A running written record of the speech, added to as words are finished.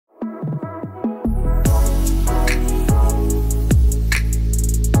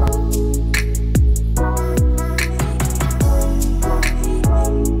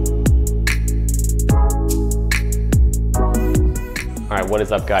What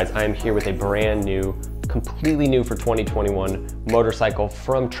is up, guys? I am here with a brand new, completely new for 2021 motorcycle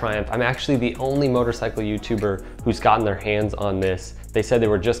from Triumph. I'm actually the only motorcycle YouTuber who's gotten their hands on this. They said they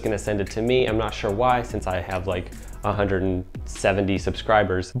were just gonna send it to me. I'm not sure why, since I have like 170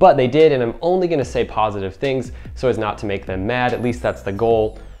 subscribers, but they did, and I'm only gonna say positive things so as not to make them mad. At least that's the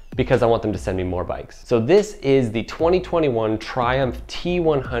goal, because I want them to send me more bikes. So this is the 2021 Triumph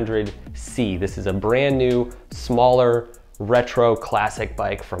T100C. This is a brand new, smaller, retro classic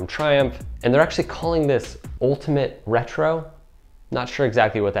bike from Triumph, and they're actually calling this Ultimate Retro. Not sure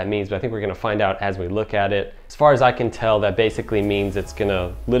exactly what that means, but I think we're gonna find out as we look at it. As far as I can tell, that basically means it's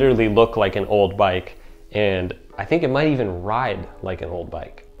gonna literally look like an old bike, and I think it might even ride like an old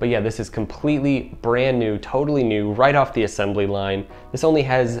bike. But yeah, this is completely brand new, totally new, right off the assembly line. This only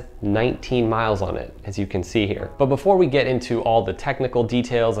has 19 miles on it, as you can see here. But before we get into all the technical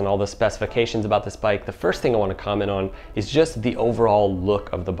details and all the specifications about this bike, the first thing I want to comment on is just the overall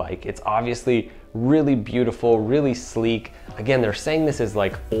look of the bike. It's obviously really beautiful, really sleek. Again, they're saying this is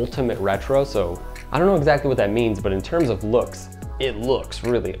like ultimate retro, so I don't know exactly what that means, but in terms of looks, it looks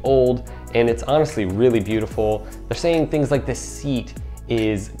really old, and it's honestly really beautiful. They're saying things like the seat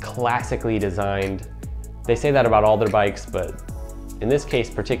is classically designed. They say that about all their bikes, but in this case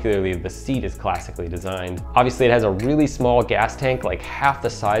particularly, the seat is classically designed. Obviously it has a really small gas tank, like half the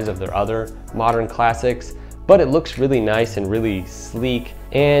size of their other modern classics, but it looks really nice and really sleek.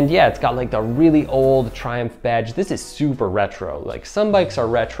 And yeah, it's got like the really old Triumph badge. This is super retro. Like, some bikes are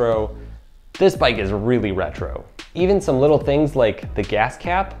retro, this bike is really retro. Even some little things like the gas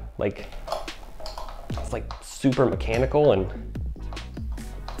cap, like it's like super mechanical, and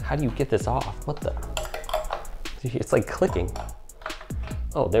how do you get this off? What the? It's like clicking.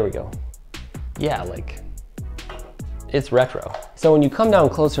 Oh, there we go. Yeah, like, it's retro. So when you come down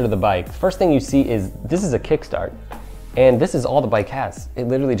closer to the bike, the first thing you see is this is a kickstart. And this is all the bike has. It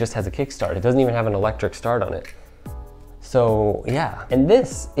literally just has a kickstart. It doesn't even have an electric start on it. So yeah, and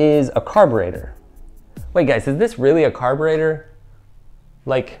this is a carburetor. Wait guys, is this really a carburetor?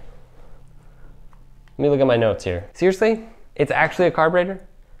 Like, let me look at my notes here. Seriously? It's actually a carburetor?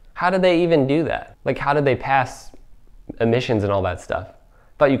 How did they even do that? Like, how did they pass emissions and all that stuff?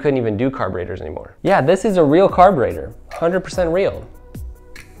 Thought you couldn't even do carburetors anymore. Yeah, this is a real carburetor, 100% real.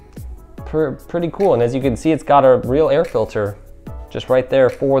 Pretty cool, and as you can see, it's got a real air filter just right there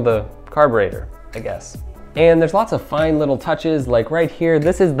for the carburetor, I guess. And there's lots of fine little touches, like right here,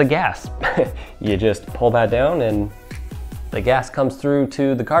 this is the gas. You just pull that down and the gas comes through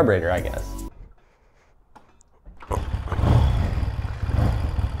to the carburetor, I guess.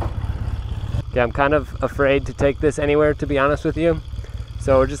 Yeah, I'm kind of afraid to take this anywhere, to be honest with you.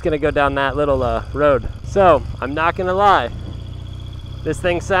 So we're just gonna go down that little road. So, I'm not gonna lie. This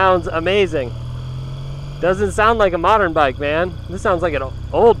thing sounds amazing. Doesn't sound like a modern bike, man. This sounds like an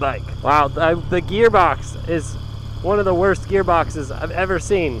old bike. Wow, the gearbox is one of the worst gearboxes I've ever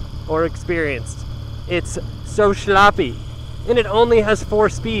seen or experienced. It's so sloppy, and it only has 4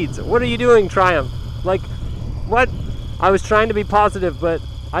 speeds. What are you doing, Triumph? Like, what? I was trying to be positive, but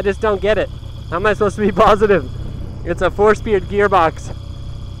I just don't get it. How am I supposed to be positive? It's a 4-speed gearbox,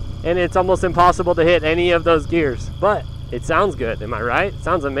 and it's almost impossible to hit any of those gears. But it sounds good, am I right? It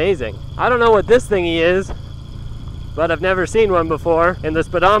sounds amazing. I don't know what this thingy is, but I've never seen one before. And the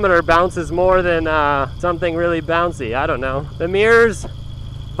speedometer bounces more than something really bouncy. I don't know. The mirrors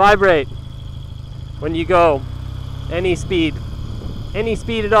vibrate when you go any speed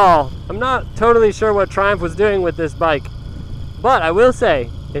at all. I'm not totally sure what Triumph was doing with this bike, but I will say,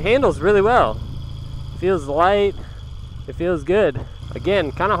 it handles really well. It feels light, it feels good.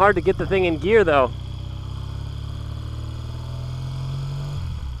 Again, kind of hard to get the thing in gear though.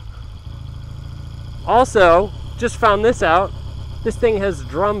 Also, just found this out, this thing has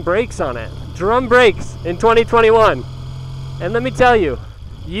drum brakes on it. Drum brakes in 2021. And let me tell you,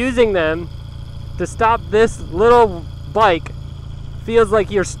 using them to stop this little bike feels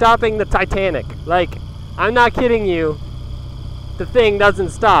like you're stopping the Titanic. Like, I'm not kidding you. The thing doesn't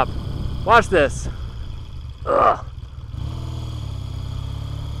stop. Watch this. Ugh.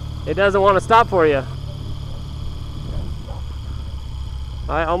 It doesn't want to stop for you.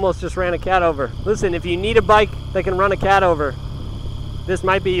 I almost just ran a cat over. Listen, if you need a bike that can run a cat over, this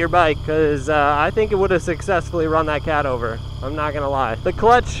might be your bike, because I think it would have successfully run that cat over. I'm not gonna lie. The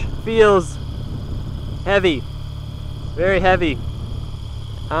clutch feels heavy, very heavy.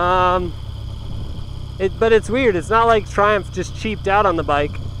 But it's weird. It's not like Triumph just cheaped out on the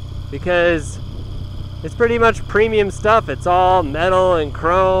bike, because it's pretty much premium stuff. It's all metal and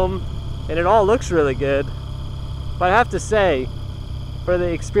chrome, and it all looks really good. But I have to say, for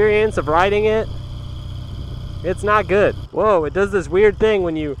the experience of riding it, It's not good. Whoa, it does this weird thing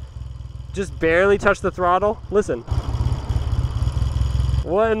when you just barely touch the throttle. Listen.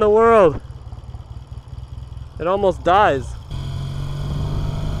 What in the world? It almost dies.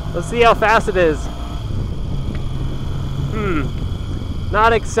 Let's see how fast it is.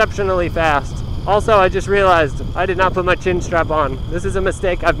 Not exceptionally fast. Also, I just realized I did not put my chin strap on. This is a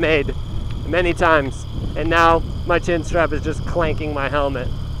mistake I've made many times. And now my chin strap is just clanking my helmet.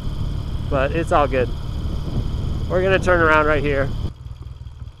 But it's all good. We're gonna turn around right here.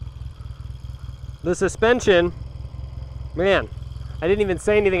 The suspension, man, I didn't even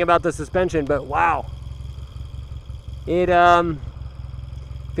say anything about the suspension, but wow. It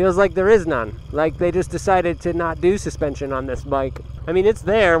feels like there is none. Like they just decided to not do suspension on this bike. I mean, it's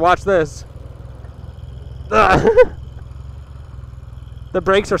there, watch this. The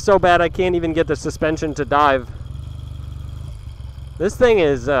brakes are so bad I can't even get the suspension to dive. This thing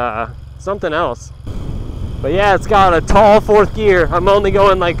is something else. But yeah, it's got a tall fourth gear. I'm only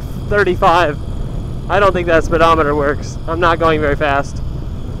going like 35. I don't think that speedometer works. I'm not going very fast.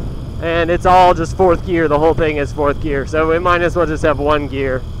 And it's all just fourth gear. The whole thing is fourth gear. So it might as well just have one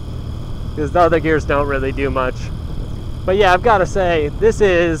gear, because the other gears don't really do much. But yeah, I've got to say, this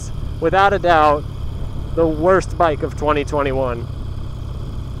is, without a doubt, the worst bike of 2021.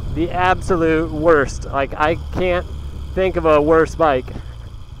 The absolute worst. Like, I can't think of a worse bike.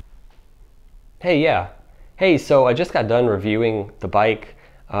 Hey, yeah. Hey, so I just got done reviewing the bike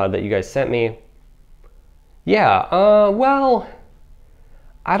that you guys sent me. Yeah, well,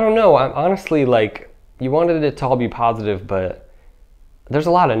 I don't know. I'm honestly, like, you wanted it to all be positive, but there's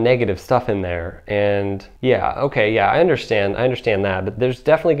a lot of negative stuff in there. And yeah, okay, yeah, I understand that, but there's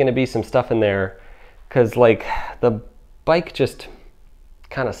definitely going to be some stuff in there because, like, the bike just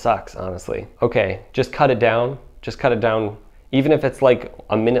kind of sucks, honestly. Okay, just cut it down. Just cut it down. Even if it's like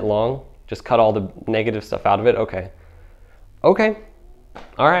a minute long, just cut all the negative stuff out of it. Okay. Okay.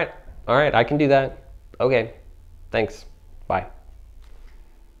 All right, I can do that. Okay, thanks. Bye.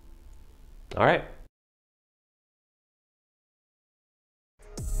 All right.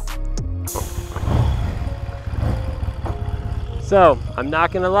 So, I'm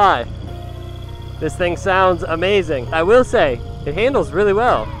not gonna lie. This thing sounds amazing. I will say, it handles really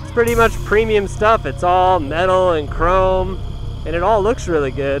well. It's pretty much premium stuff. It's all metal and chrome, and it all looks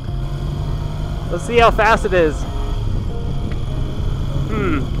really good. Let's see how fast it is.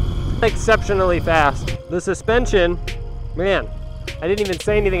 Exceptionally fast. The suspension, man, I didn't even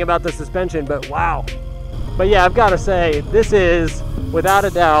say anything about the suspension, but wow. But yeah, I've got to say, this is, without a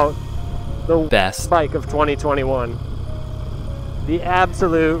doubt, the best bike of 2021. The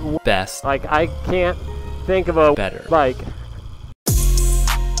absolute best. Like, I can't think of a better bike.